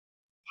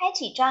开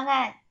启专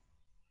案，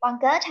网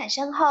格产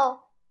生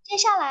后，接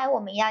下来我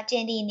们要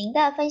建立您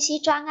的分析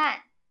专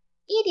案。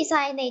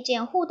eDesign 内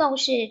建互动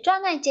式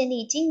专案建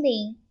立精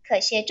灵，可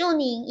协助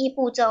您依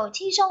步骤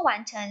轻松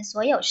完成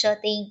所有设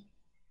定。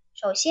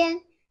首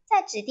先，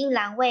在指定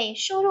栏位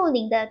输入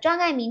您的专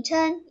案名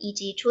称以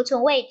及储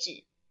存位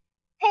置，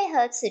配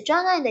合此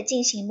专案的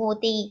进行目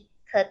的，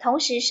可同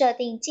时设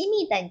定机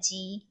密等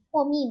级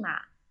或密码。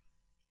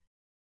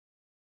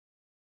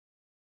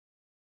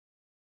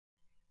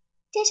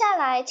接下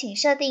来，请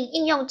设定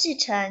应用制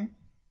程。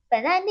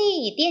本案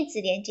例以电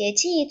子连结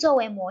器作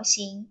为模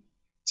型。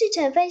制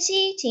程分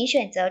析，请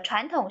选择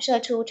传统射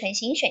出成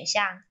型选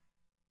项。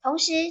同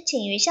时，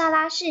请于下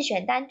拉式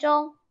选单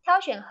中挑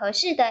选合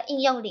适的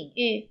应用领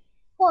域，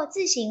或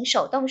自行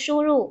手动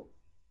输入。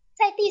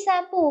在第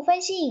三步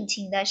分析引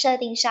擎的设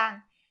定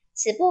上，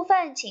此部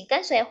分请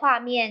跟随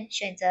画面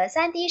选择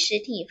 3D 实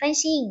体分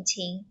析引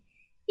擎，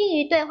并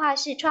于对话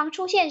视窗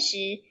出现时，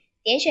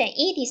点选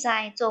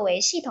eDesign 作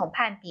为系统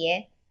判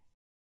别。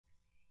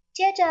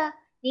接着，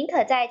您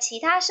可在其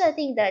他设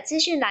定的资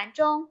讯栏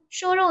中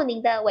输入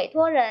您的委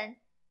托人、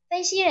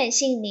分析人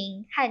姓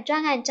名和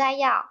专案摘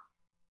要。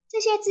这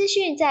些资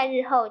讯在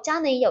日后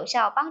将能有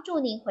效帮助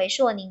您回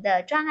溯您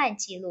的专案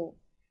记录。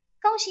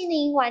恭喜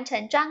您完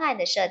成专案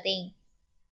的设定。